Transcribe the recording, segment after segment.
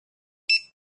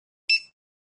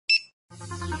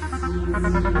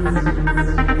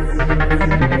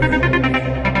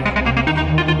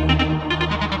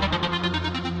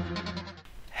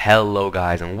Hello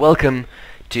guys, and welcome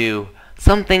to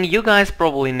something you guys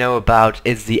probably know about.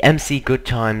 It's the MC Good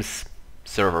Times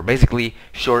server, basically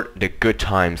short, the Good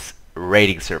Times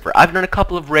rating server. I've done a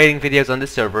couple of rating videos on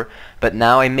this server, but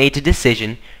now I made the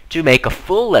decision to make a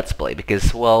full Let's Play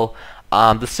because, well,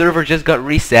 the server just got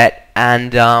reset,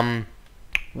 and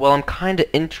well, I'm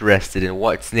kinda interested in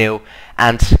what's new,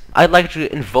 and I'd like to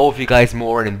involve you guys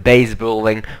more in base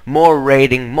building, more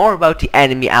raiding, more about the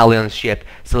enemy alliance ship.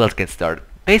 So let's get started.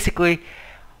 Basically,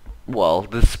 well,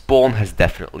 the spawn has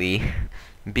definitely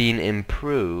been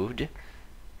improved.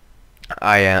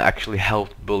 I actually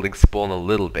helped building spawn a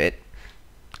little bit,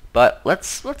 but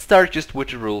let's start just with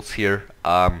the rules here.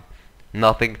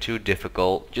 Nothing too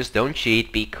difficult. Just don't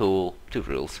cheat. Be cool. 2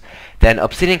 rules. Then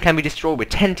obsidian can be destroyed with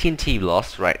 10 TNT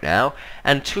lost right now,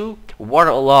 and 2, water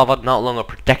or lava not longer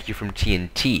protect you from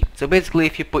TNT. So basically,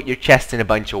 if you put your chest in a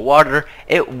bunch of water,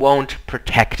 it won't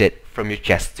protect it from your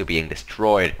chest to being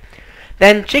destroyed.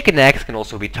 Then chicken eggs can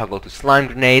also be toggled to slime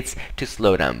grenades to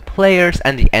slow down players,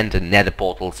 and the end and nether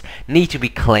portals need to be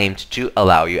claimed to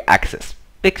allow you access.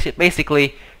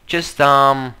 Basically, just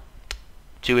to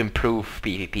improve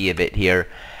PvP a bit here,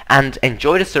 and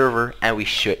enjoy the server, and we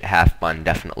should have fun,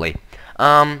 definitely.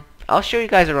 I'll show you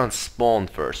guys around spawn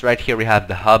first. Right here we have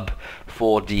the hub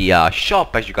for the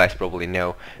shop, as you guys probably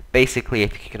know. Basically,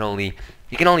 if you can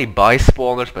only buy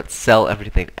spawners but sell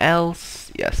everything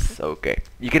else. Yes, okay.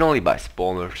 You can only buy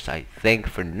spawners, I think,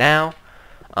 for now.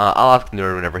 I'll ask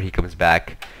Nerd whenever he comes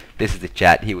back. This is the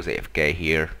chat. He was AFK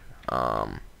here.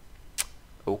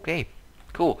 Okay,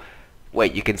 cool.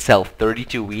 Wait, you can sell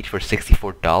 32 wheat for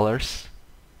 $64?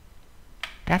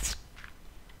 That's...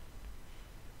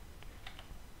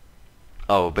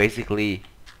 Oh, basically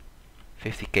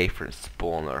 50k for a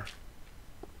spawner.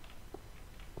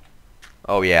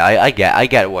 Oh yeah, I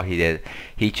get what he did.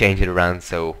 He changed it around,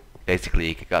 so basically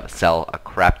you gotta sell a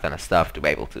crap ton of stuff to be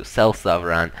able to sell stuff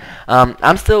around.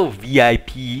 I'm still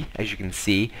VIP, as you can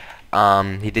see.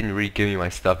 He didn't really give me my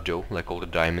stuff though, like all the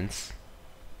diamonds.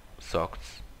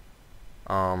 Sucks.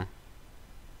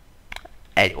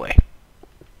 Anyway,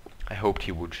 I hoped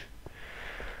he would.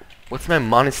 What's my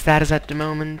money status at the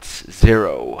moment?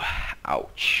 0.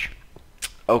 Ouch.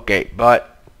 Okay,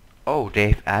 but oh,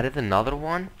 they've added another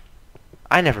one.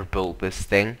 I never built this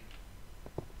thing.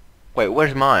 Wait,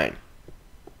 where's mine?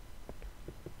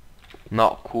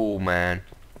 Not cool, man.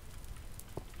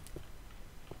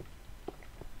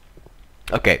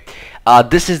 Okay,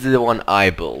 this is the one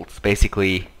I built.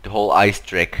 Basically, the whole ice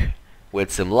trick with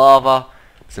some lava,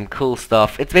 some cool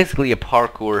stuff. It's basically a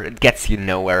parkour. It gets you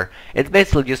nowhere. It's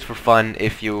basically just for fun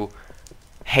if you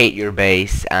hate your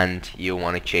base and you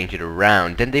want to change it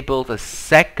around. Then they built a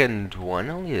second one.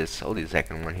 Only a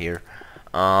second one here.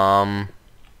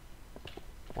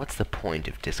 What's the point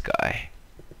of this guy?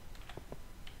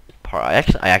 I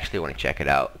actually want to check it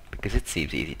out because it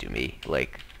seems easy to me.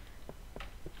 Like,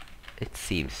 it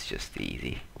seems just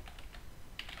easy.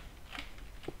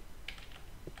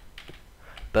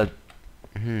 But,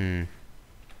 man,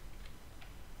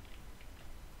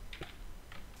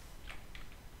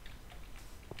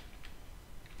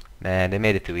 they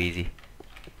made it too easy.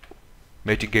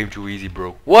 Made the game too easy,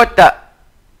 bro. What the?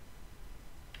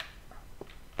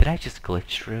 Did I just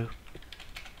glitch through?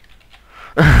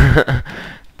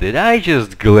 Did I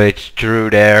just glitch through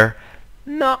there?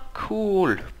 Not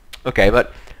cool. Okay,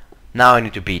 but now I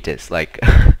need to beat this. Like,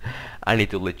 I need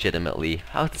to legitimately.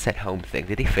 How's the set home thing?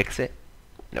 Did he fix it?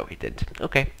 No, he didn't.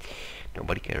 Okay.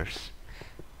 Nobody cares.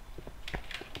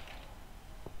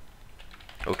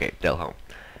 Okay, Del home.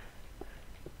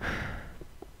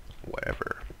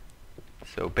 Whatever.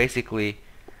 So basically,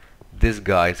 this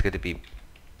guy is gonna be...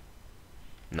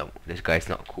 No, this guy's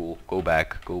not cool. Go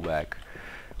back, go back.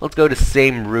 Let's go the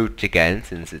same route again,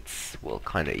 since it's, well,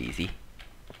 kinda easy.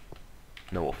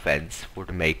 No offense for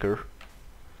the maker.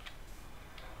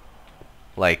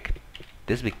 Like,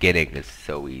 this beginning is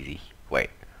so easy. Wait.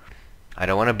 I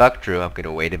don't want to bug through. I'm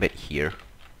gonna wait a bit here.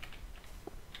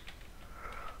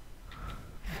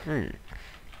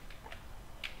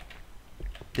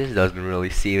 This doesn't really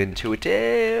seem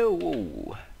intuitive.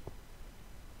 Whoa.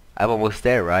 I'm almost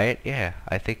there, right? Yeah,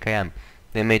 I think I am.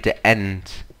 They made the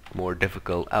end more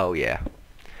difficult. Oh yeah.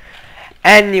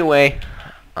 Anyway,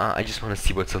 I just want to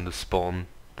see what's on the spawn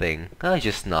thing.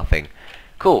 Just nothing.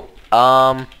 Cool.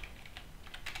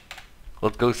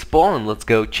 Let's go spawn. Let's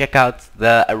go check out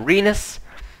the arenas.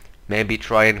 Maybe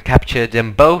try and capture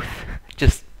them both.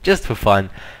 Just for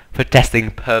fun. For testing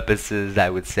purposes,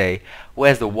 I would say.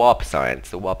 Where's the warp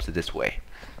signs? The warps are this way.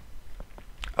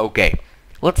 Okay.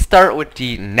 let's start with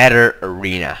the Nether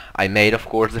Arena. I made, of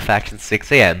course, the faction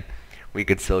 6 AM. We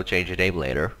could still change the name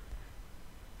later.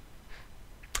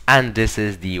 And this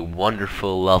is the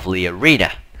wonderful, lovely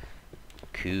arena.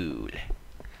 Cool.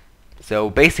 So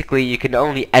basically, you can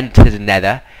only enter the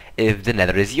Nether if the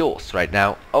Nether is yours right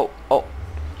now. Oh,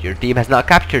 your team has not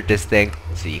captured this thing,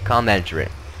 so you can't enter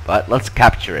it. But let's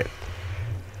capture it.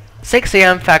 6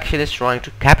 AM faction is trying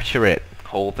to capture it.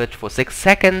 Hold it for 6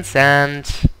 seconds and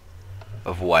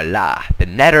voila, the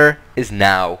Nether is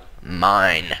now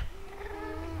mine.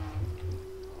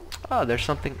 Oh, there's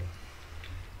something.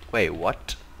 Wait,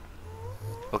 what?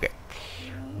 Okay.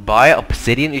 Buy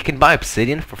obsidian. You can buy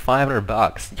obsidian for 500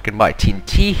 bucks. You can buy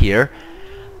TNT here.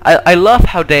 I love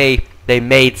how they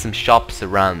made some shops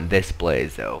around this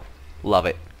place though. Love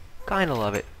it. Kinda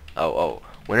love it. Oh.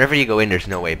 Whenever you go in, there's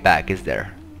no way back, is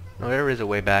there? No, there is a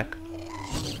way back.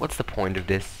 What's the point of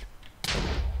this?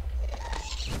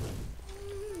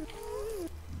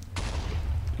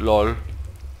 LOL.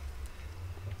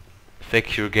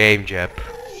 Fix your game, Jep.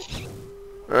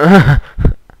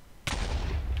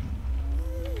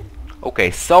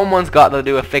 Okay, someone's got to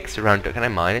do a fix around here. Can I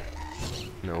mine it?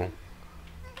 No.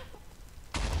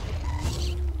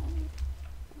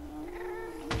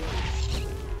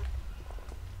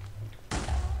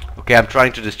 Okay, I'm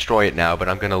trying to destroy it now, but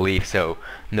I'm gonna leave so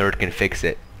Nerd can fix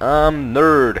it.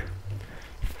 Nerd!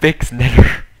 Fix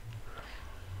Nether!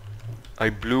 I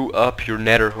blew up your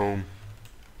Nether home.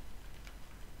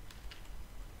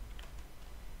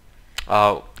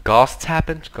 Oh, ghosts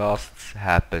happened? Ghosts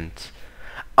happened.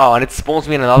 Oh, and it spawns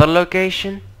me in another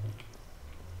location?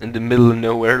 In the middle of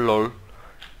nowhere, lol.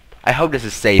 I hope this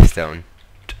is safe zone.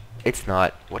 It's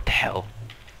not. What the hell?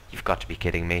 You've got to be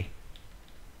kidding me.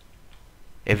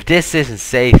 If this isn't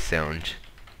safe zoned.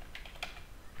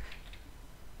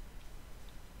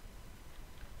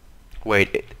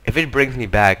 Wait, if it brings me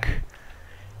back.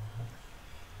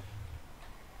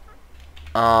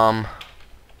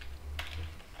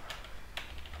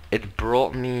 It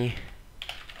brought me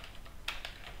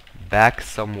back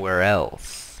somewhere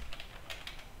else.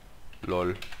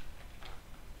 Lol.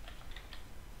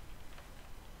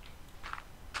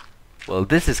 Well,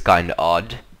 this is kinda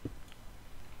odd.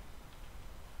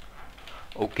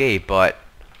 Okay, but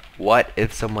what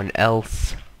if someone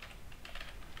else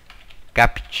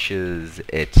captures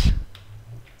it?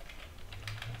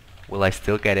 Will I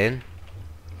still get in?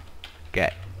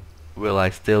 Will I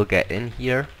still get in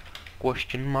here?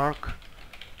 Question mark.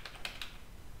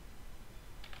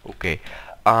 Okay.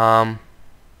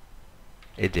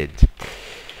 It did.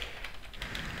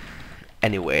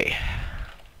 Anyway,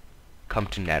 come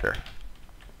to Nether.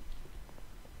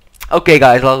 Okay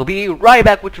guys, I'll be right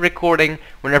back with the recording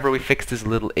whenever we fix this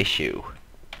little issue.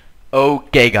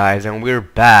 Okay guys, and we're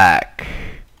back.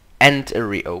 And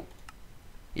oh.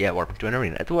 Yeah, warping to an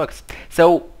arena. It works.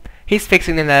 So, he's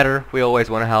fixing the Nether. We always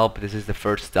want to help. This is the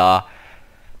first,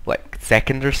 like,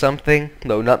 second or something.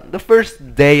 No, not the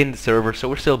first day in the server, so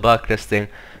we're still bug testing,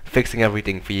 fixing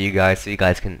everything for you guys, so you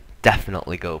guys can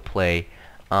definitely go play.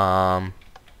 I'm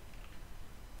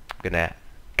gonna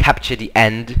capture the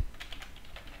end.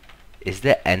 Is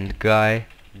the end guy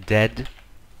dead?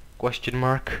 Question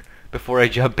mark. Before I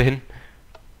jump in.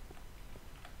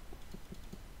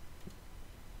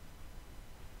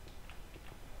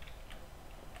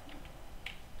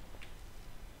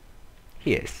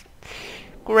 He is.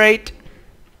 Great.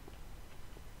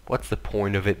 What's the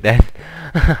point of it then?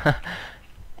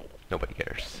 Nobody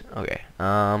cares. Okay.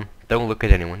 Don't look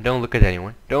at anyone. Don't look at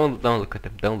anyone. Don't look at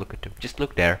them. Don't look at them. Just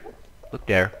look there. Look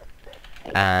there.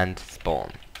 And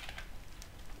spawn.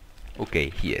 Okay,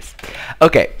 he is.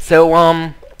 Okay,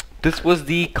 so this was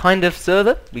the kind of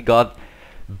server. We got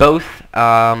both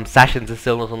sessions are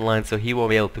still not online, so he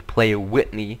won't be able to play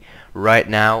with me right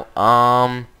now.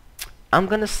 I'm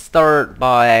gonna start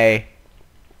by,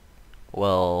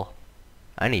 well,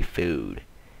 I need food.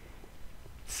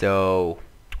 So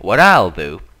what I'll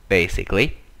do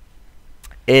basically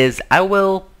is I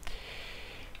will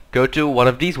go to one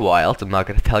of these wilds. I'm not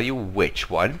gonna tell you which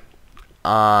one.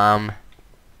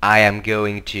 I am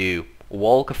going to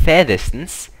walk a fair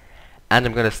distance, and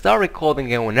I'm gonna start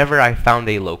recording it whenever I found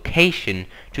a location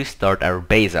to start our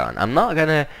base on. I'm not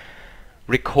gonna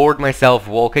record myself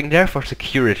walking there for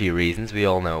security reasons. We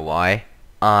all know why.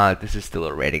 This is still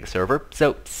a raiding server,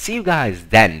 so see you guys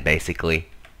then, basically.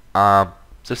 So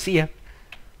see ya.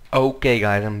 Okay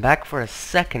guys, I'm back for a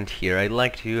second here. I'd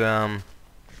like to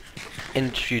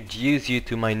introduce you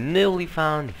to my newly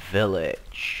found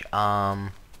village.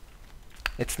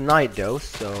 It's night though,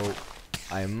 so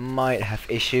I might have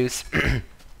issues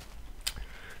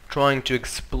trying to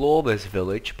explore this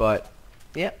village, but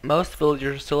Yeah, most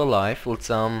villagers are still alive.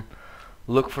 Let's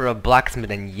look for a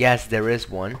blacksmith, and yes, there is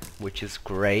one, which is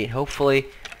great. Hopefully,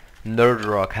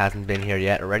 Nerdroc hasn't been here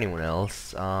yet, or anyone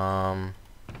else. No,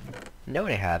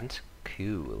 they haven't.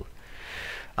 Cool.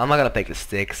 I'm not gonna pick the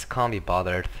sticks. Can't be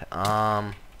bothered.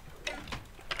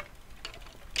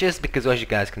 Just because, as you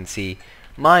guys can see,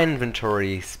 my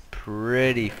inventory is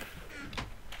pretty.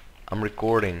 I'm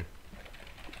recording.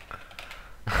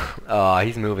 Oh,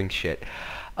 he's moving shit.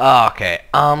 Okay.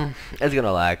 It's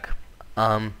gonna lag.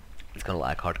 It's gonna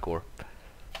lag hardcore.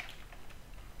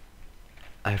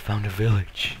 I found a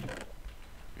village.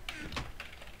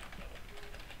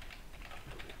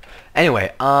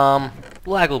 Anyway,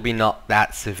 lag will be not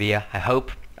that severe, I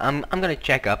hope. I'm gonna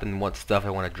check up and what stuff I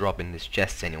want to drop in this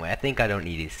chest anyway. I think I don't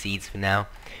need these seeds for now.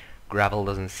 Gravel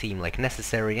doesn't seem like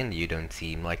necessary, and you don't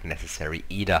seem like necessary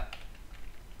either.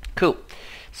 Cool.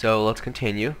 So let's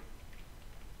continue.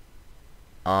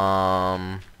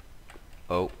 Oh.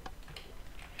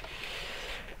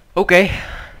 Okay.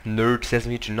 Nerd says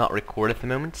me to not record at the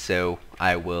moment, so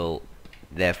I will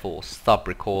therefore stop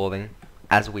recording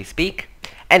as we speak.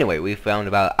 Anyway, we found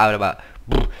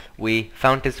we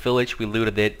found this village, we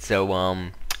looted it, so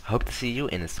hope to see you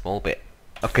in a small bit.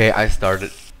 Okay, I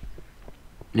started.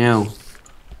 No.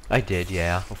 I did,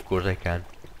 yeah, of course I can.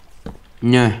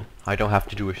 No. I don't have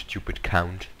to do a stupid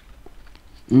count.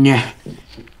 No.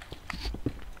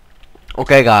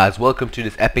 Okay guys, welcome to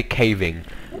this epic caving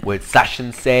with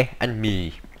Sashinsei and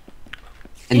me.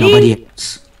 And nobody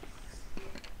else.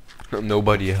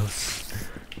 Nobody else.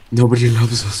 Nobody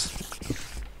loves us.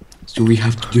 So we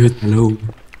have to do it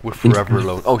alone. We're forever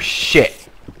alone. Oh shit!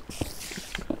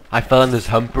 I fell in this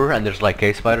humper and there's like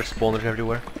cave spider spawners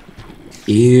everywhere.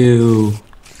 Ew.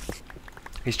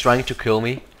 He's trying to kill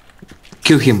me.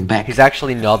 Kill him back. He's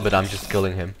actually not, but I'm just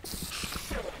killing him.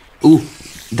 Ooh,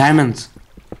 diamonds.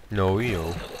 No,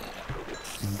 yo.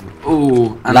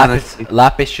 Ooh,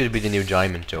 Lapis should be the new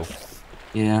diamond, though.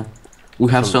 Yeah.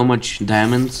 We have so much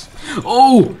diamonds.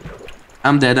 Oh!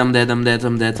 I'm dead, I'm dead, I'm dead,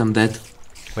 I'm dead, I'm dead.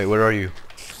 Wait, where are you?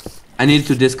 I need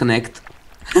to disconnect.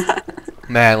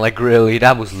 Man, like really,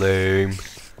 that was lame.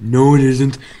 No, it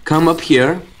isn't. Come up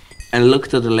here and look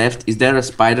to the left. Is there a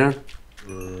spider?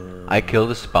 I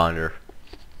killed a spider.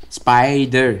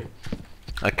 Spider.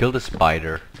 I killed a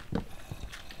spider.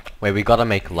 Wait, we gotta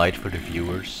make light for the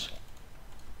viewers.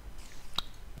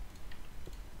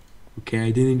 Okay,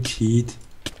 I didn't cheat.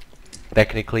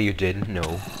 Technically, you didn't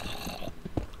know.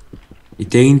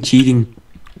 It ain't cheating.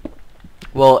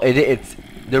 Well, it's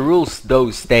the rules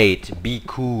though state be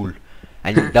cool,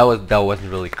 and that wasn't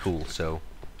really cool. So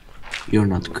You're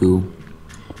not cool.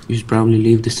 You should probably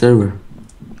leave the server.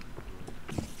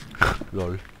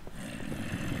 lol.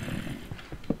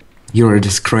 You're a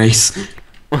disgrace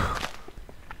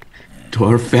to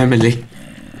our family.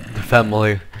 The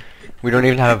family. We don't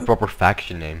even have a proper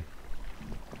faction name.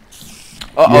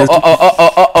 Yes.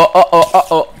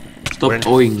 Oh. Stop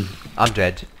owing. I'm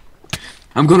dead.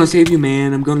 I'm gonna save you,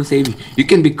 man. I'm gonna save you. You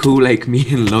can be cool like me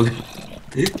and log.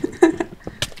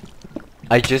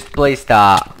 I just placed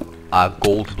a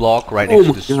gold block right Oh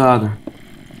next to my the. god.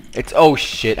 It's oh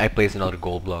shit! I placed another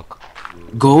gold block.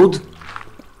 Gold?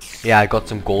 Yeah, I got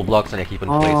some gold blocks and I keep on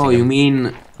placing Oh, them. you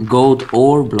mean gold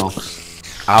ore blocks?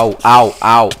 Ow! Ow!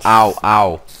 Ow! Ow!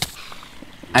 Ow!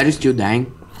 Are you still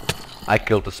dying? I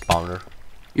killed the spawner.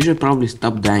 You should probably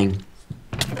stop dying.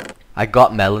 I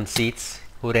got melon seeds.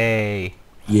 Hooray!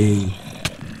 Yay.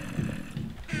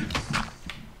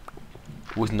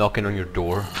 Who's knocking on your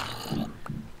door?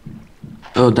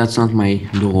 Oh, that's not my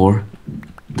door.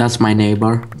 That's my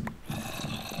neighbor.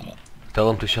 Tell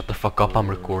him to shut the fuck up. I'm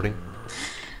recording.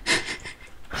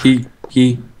 He.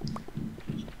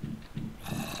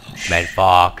 Man,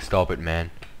 fuck! Stop it,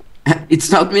 man. It's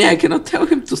not me. I cannot tell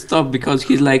him to stop because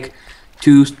he's like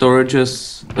 2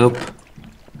 storages up.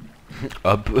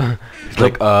 Up. It's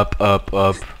like up.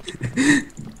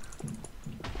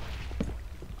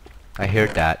 I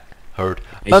heard that. Heard.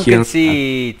 I Pumpkin hear-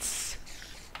 seeds!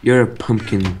 You're a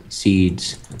pumpkin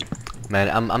seeds. Man,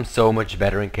 I'm so much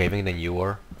better in caving than you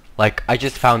are. Like, I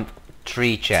just found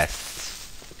 3 chests.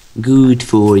 Good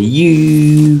for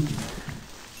you.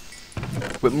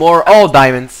 With more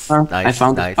diamonds. Nice, I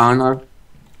found nice. a spawner.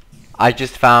 I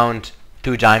just found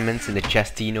 2 diamonds in the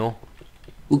chestino.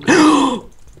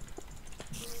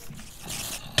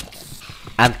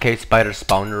 And cave spider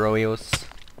spawner Oreos.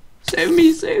 Save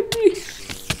me, save me.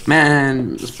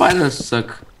 Man, spiders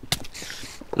suck.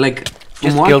 Like,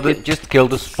 from what Just kill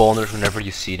the spawners whenever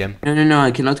you see them. No,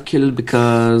 I cannot kill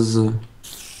because...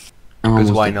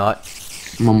 Because why not?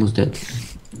 I'm almost dead.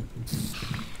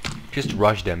 Just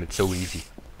rush them, it's so easy.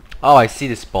 Oh, I see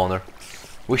the spawner.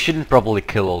 We shouldn't probably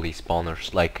kill all these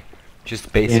spawners. Like, just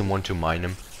base Yeah. someone to mine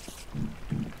them.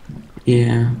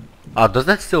 Yeah. Does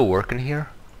that still work in here?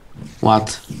 What?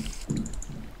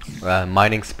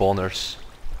 Mining spawners.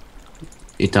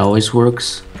 It always works.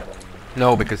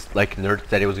 No, because like Nerd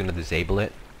said he was gonna disable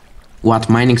it. What,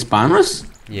 mining spawners?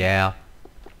 Yeah.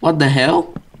 What the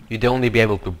hell? You'd only be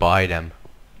able to buy them.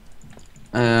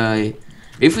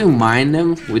 If we mine them,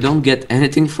 we don't get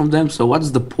anything from them, so what's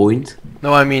the point?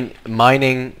 No, I mean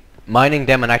mining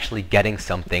them and actually getting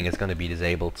something is gonna be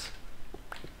disabled.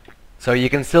 So you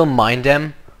can still mine them,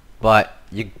 but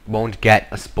you won't get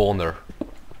a spawner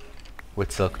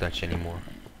with Silk Touch anymore.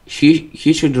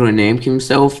 He should rename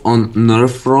himself on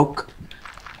Nerdroc.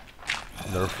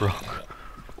 Nerdroc.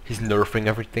 He's nerfing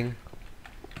everything.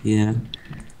 Yeah.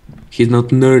 He's not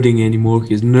nerding anymore,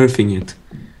 he's nerfing it.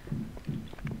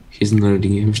 He's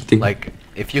nerding everything. Like,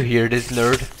 if you hear this,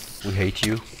 Nerd, we hate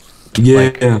you. yeah.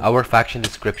 Like, our faction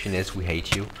description is we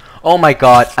hate you. Oh my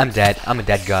god, I'm dead. I'm a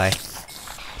dead guy.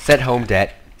 Set home dead.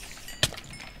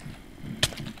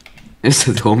 It's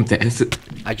at home death.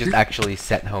 I just actually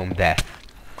set home death.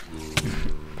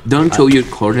 Don't show your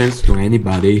coordinates to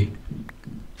anybody.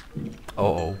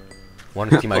 Uh-oh.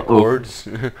 Wanna see my cords?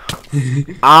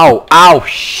 Ow! Ow!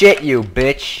 Shit, you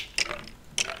bitch!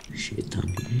 Shit on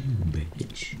you,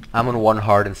 bitch. I'm on 1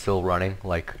 heart and still running.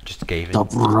 Like, just gave it.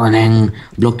 Stop running.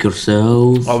 Block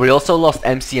yourself. Oh, we also lost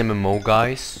MCMMO,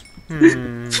 guys.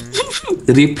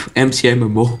 RIP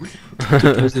MCMMO.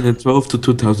 2012 to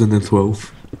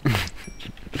 2012.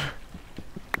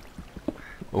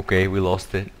 Okay, we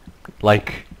lost it.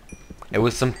 Like, it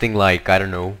was something like, I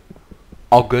don't know,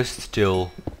 August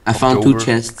till I found 2 October.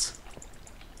 chests.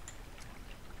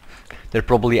 They're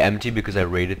probably empty because I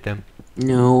raided them.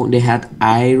 No, they had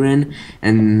iron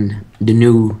and the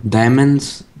new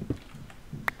diamonds.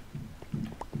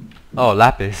 Oh,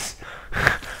 lapis.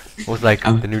 I was like,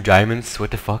 the new diamonds?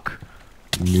 What the fuck?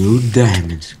 New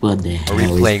diamonds. What the Are we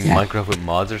hell playing is that? Minecraft with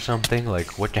mods or something?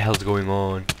 Like, what the hell's going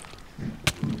on?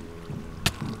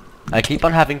 I keep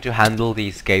on having to handle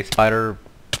these cave spider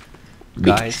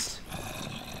guys.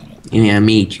 Yeah,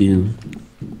 me too.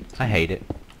 I hate it.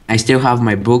 I still have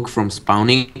my book from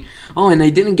spawning. Oh, and I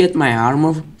didn't get my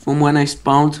armor from when I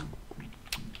spawned.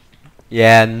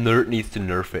 Yeah, Nerd needs to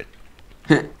nerf it.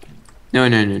 No,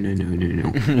 no, no, no, no,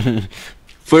 no, no.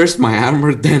 First my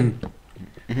armor, then.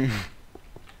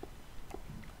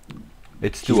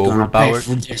 It's too He's gonna pay overpowered.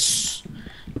 for this.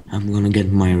 I'm gonna get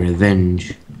my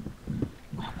revenge.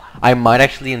 I might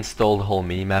actually install the whole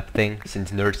minimap thing, since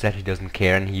Nerd said he doesn't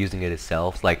care and he's using it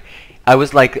himself. Like,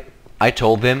 I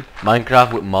told him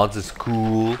Minecraft with mods is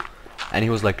cool, and he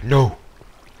was like, no.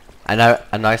 And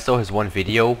I saw his one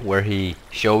video where he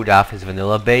showed off his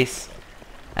vanilla base,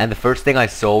 and the first thing I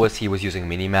saw was he was using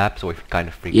minimap, so I kind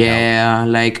of freaked out. Yeah,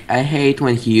 like I hate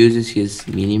when he uses his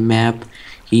minimap.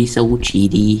 He's so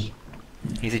cheaty.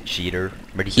 He's a cheater,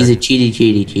 but He's a cheaty.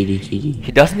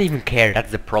 he doesn't even care. That's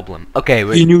the problem. Okay,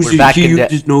 He knows we're back in the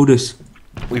just notice.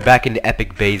 we're back in the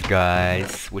epic base,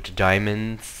 guys, with the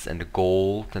diamonds and the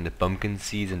gold and the pumpkin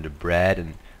seeds and the bread,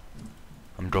 and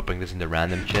I'm dropping this in the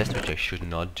random chest, which I should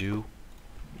not do.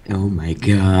 Oh my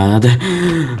god.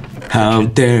 How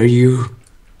dare you?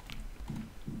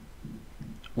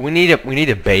 We need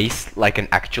a base, like an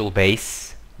actual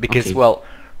base, because Okay. well,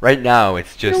 right now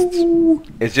it's just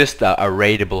a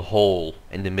raidable hole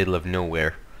in the middle of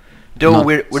nowhere. Though Not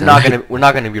we're so-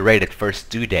 not gonna be raided first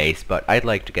 2 days, but I'd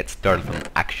like to get started on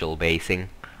actual basing.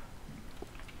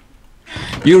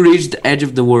 You reached the edge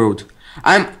of the world.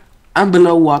 I'm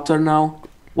below water now.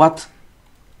 What?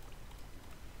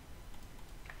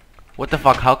 What the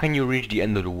fuck? How can you reach the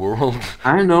end of the world?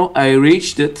 I don't know. I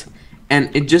reached it, and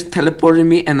it just teleported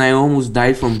me, and I almost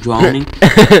died from drowning.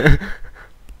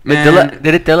 Man,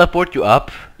 Did it teleport you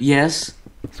up? yes.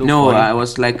 So No, funny. I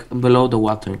was like below the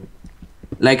water.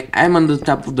 Like I'm on the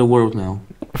top of the world now.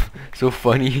 So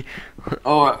funny.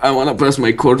 Oh, I wanna press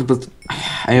my cord, but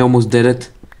I almost did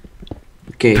it.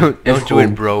 Okay, Don't do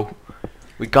it, bro.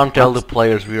 We can't tell the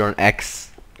players we're on X.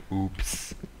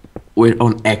 Oops. We're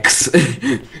on X.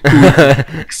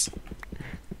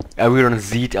 We're on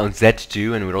Z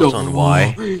too, and we're also on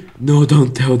Y. No,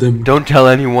 don't tell them. Don't tell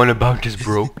anyone about this,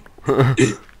 bro. Don't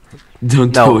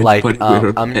No, tell like, anybody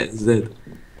we're I'm- on Z.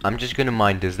 I'm just gonna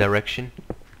mine this direction,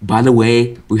 By the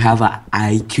way, we have a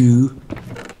IQ.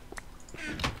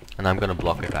 and I'm gonna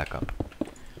block it back up.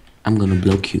 I'm gonna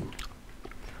block you.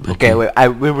 But Okay,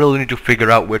 we really need to figure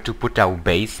out where to put our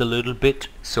base a little bit.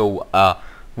 So,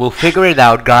 we'll figure it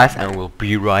out, guys, and we'll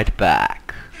be right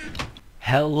back.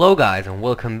 Hello, guys, and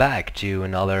welcome back to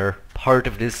another part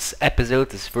of this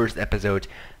episode, this first episode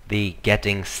the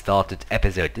getting started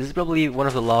episode. This is probably one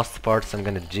of the last parts I'm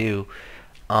gonna do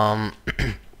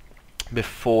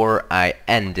before I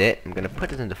end it. I'm gonna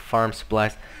put it in the farm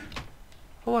supplies.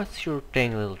 What's your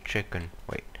dang little chicken?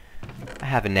 Wait, I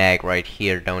have an egg right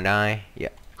here, don't I? Yeah.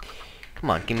 Come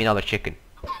on, give me another chicken.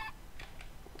 Oh,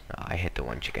 I hit the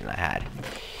one chicken I had.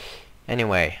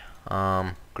 Anyway,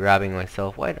 grabbing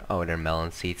myself. What? Oh, they're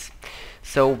melon seeds.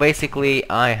 So basically,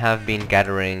 I have been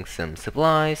gathering some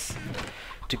supplies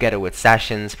together with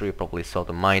sessions. We probably saw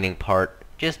the mining part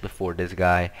just before this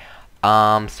guy.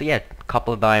 So yeah, a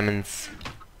couple of diamonds.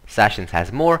 Sessions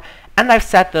has more, and I've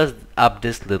set up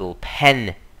this little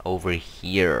pen over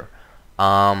here.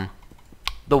 The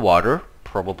water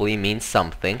probably means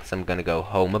something, so I'm gonna go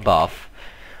home above.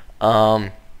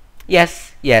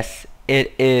 Yes,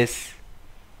 it is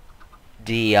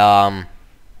the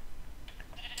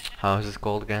how is this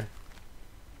called again?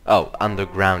 Oh,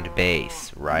 underground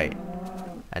base, right?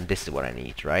 And this is what I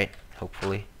need, right?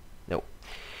 Hopefully. No.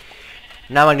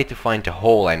 Now I need to find the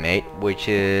hole I made, which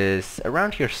is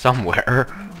around here somewhere.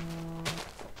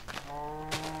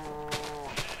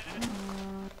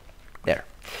 There.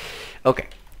 Okay.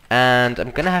 And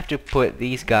I'm gonna have to put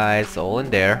these guys all in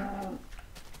there.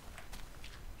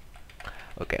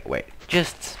 Okay, wait.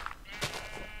 Just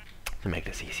to make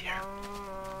this easier.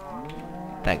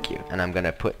 Thank you. And I'm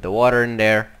gonna put the water in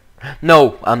there.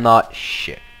 No, I'm not.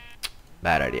 Shit.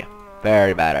 Bad idea.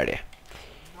 Very bad idea.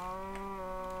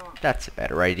 That's a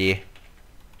better idea.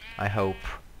 I hope.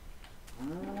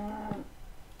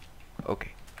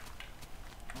 Okay.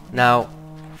 Now,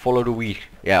 follow the wheat.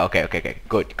 Yeah, okay.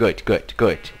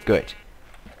 Good.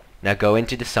 Now go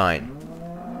into the sign.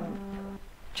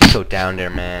 Just go down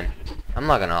there, man. I'm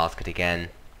not gonna ask it again.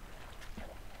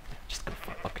 Just go.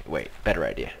 Okay, wait. Better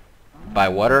idea. Buy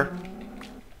water.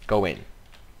 Go in.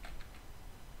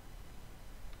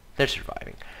 They're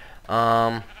surviving.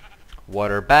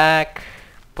 Water back.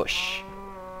 Push.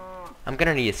 I'm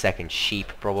gonna need a second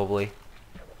sheep probably.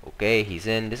 Okay, he's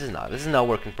in. This is not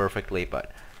working perfectly,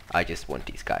 but I just want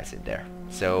these guys in there.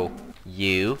 So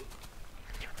you.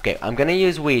 Okay, I'm gonna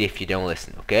use wheat if you don't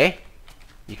listen. Okay,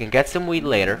 you can get some wheat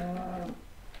later.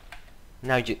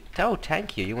 Now you. Oh,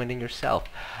 thank you. You went in yourself.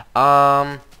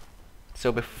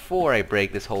 So before I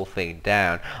break this whole thing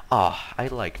down,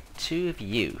 I'd like two of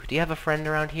you. Do you have a friend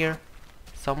around here?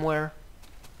 Somewhere?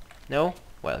 No?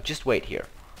 Well, just wait here.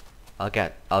 I'll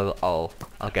get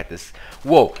this.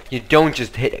 Whoa, you don't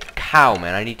just hit a cow,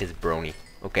 man. I need this brony.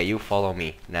 Okay, you follow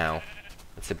me now.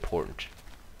 That's important.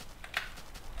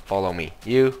 Follow me.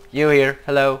 You here.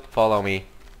 Hello. Follow me.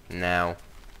 Now.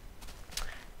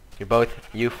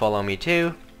 You follow me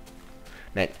too.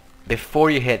 Now, before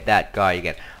you hit that guy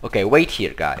again. Okay, wait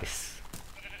here, guys.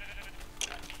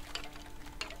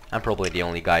 I'm probably the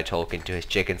only guy talking to his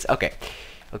chickens. Okay,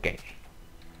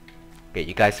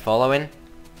 you guys following?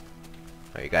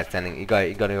 Are you guys standing? You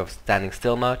gonna go standing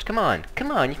still mode? Come on,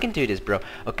 you can do this, bro.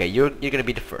 Okay, you're gonna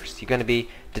be the first. You're gonna be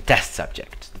the test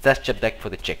subject. The test subject for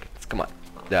the chickens. Come on,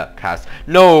 the cows.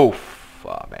 No,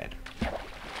 oh man.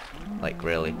 Like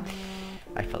really,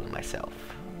 I fell in myself.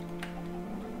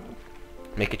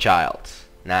 Make a child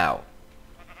now.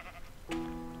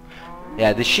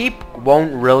 Yeah, the sheep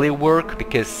won't really work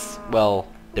because, well,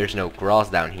 there's no grass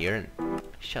down here. And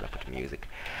shut up with the music.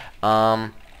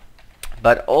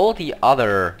 But all the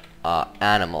other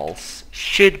animals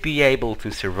should be able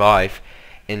to survive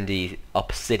in the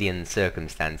obsidian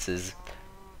circumstances.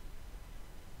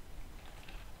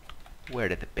 Where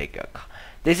did the pig go?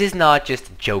 This is not just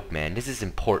a joke, man. This is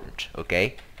important,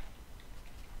 okay?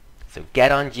 So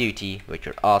get on duty with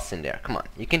your ass in there. Come on,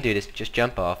 you can do this. Just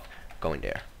jump off. Go in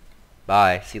there.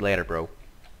 Bye. See you later, bro.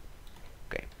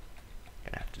 Okay.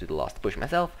 Gonna have to do the last push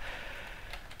myself.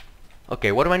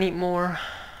 Okay, what do I need more?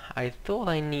 I thought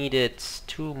I needed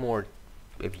 2 more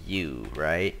of you,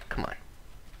 right? Come on.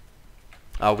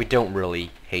 Oh, we don't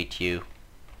really hate you.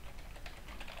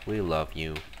 We love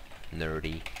you,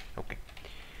 nerdy. Okay.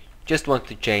 Just want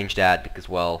to change that because,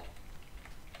 well,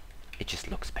 it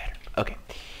just looks better. Okay.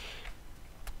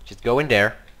 Just go in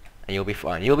there, and you'll be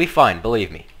fine. You'll be fine,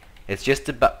 believe me. It's just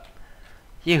about...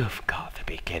 You've got to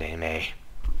be kidding me.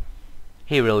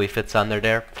 He really fits under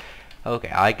there. Okay,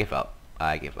 I give up.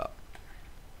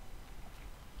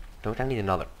 Don't I need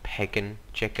another peckin'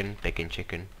 chicken?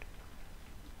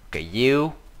 Okay,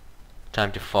 you.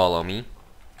 Time to follow me.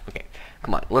 Okay,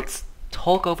 come on. Let's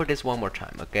talk over this one more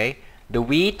time, okay? The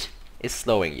wheat is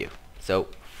slowing you. So,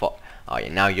 oh yeah,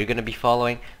 now you're gonna be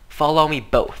following. Follow me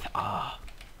both.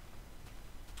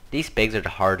 These pigs are the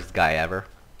hardest guy ever.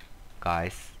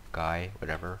 Guy,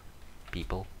 whatever.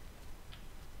 People.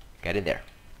 Get in there.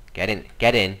 Get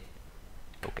in.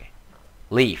 Okay.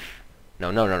 Leave. No,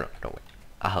 no, no, no, no, wait.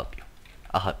 I'll help you.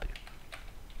 I'll help you.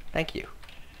 Thank you.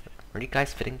 Are you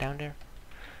guys fitting down there?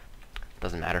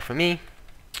 Doesn't matter for me.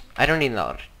 I don't need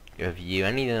another of you.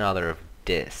 I need another of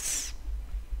this.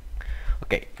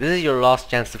 Okay, this is your last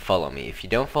chance to follow me. If you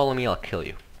don't follow me, I'll kill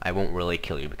you. I won't really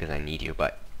kill you because I need you,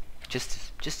 but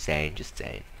just saying, just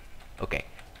saying. Okay,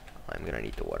 I'm gonna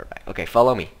need the water back. Okay,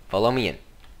 follow me. Follow me in.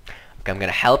 Okay, I'm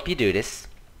gonna help you do this.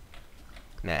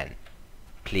 Man,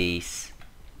 please.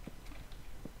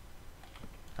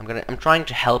 I'm trying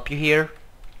to help you here.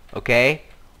 Okay?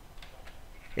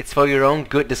 It's for your own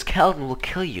good. The skeleton will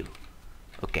kill you.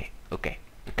 Okay, okay.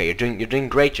 Okay, you're doing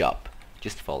great job.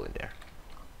 Just fall in there.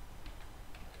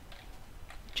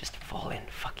 Just fall in.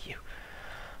 Fuck you.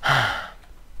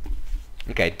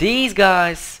 Okay, these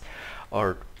guys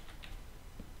are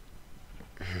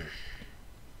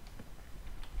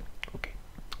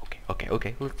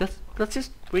okay. Let's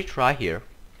just retry here.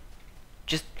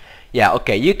 Just yeah,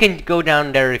 okay. You can go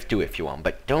down there if you want,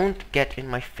 but don't get in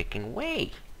my freaking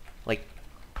way. Like,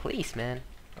 please, man.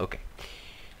 Okay.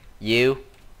 Your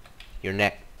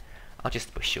neck. I'll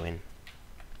just push you in.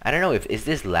 I don't know if is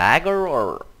this lag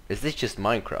or is this just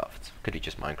Minecraft? Could be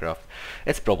just Minecraft.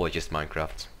 It's probably just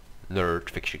Minecraft. Nerd,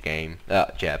 fix your game.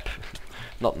 Jeb.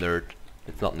 Not nerd.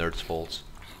 It's not nerd's fault.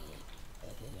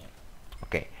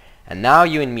 Okay. And now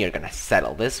you and me are gonna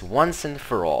settle this once and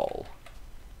for all.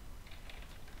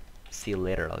 See you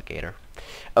later, alligator.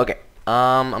 Okay.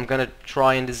 I'm gonna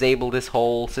try and disable this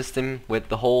whole system with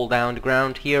the hole down the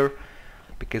ground here.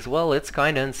 Because, well, it's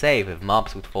kinda unsafe if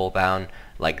mobs would fall down,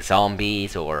 like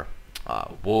zombies or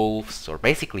wolves, or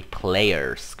basically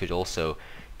players could also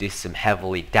do some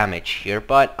heavily damage here.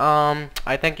 But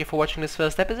I thank you for watching this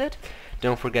first episode.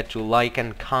 Don't forget to like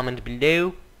and comment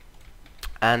below,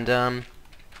 and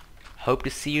hope to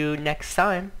see you next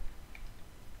time.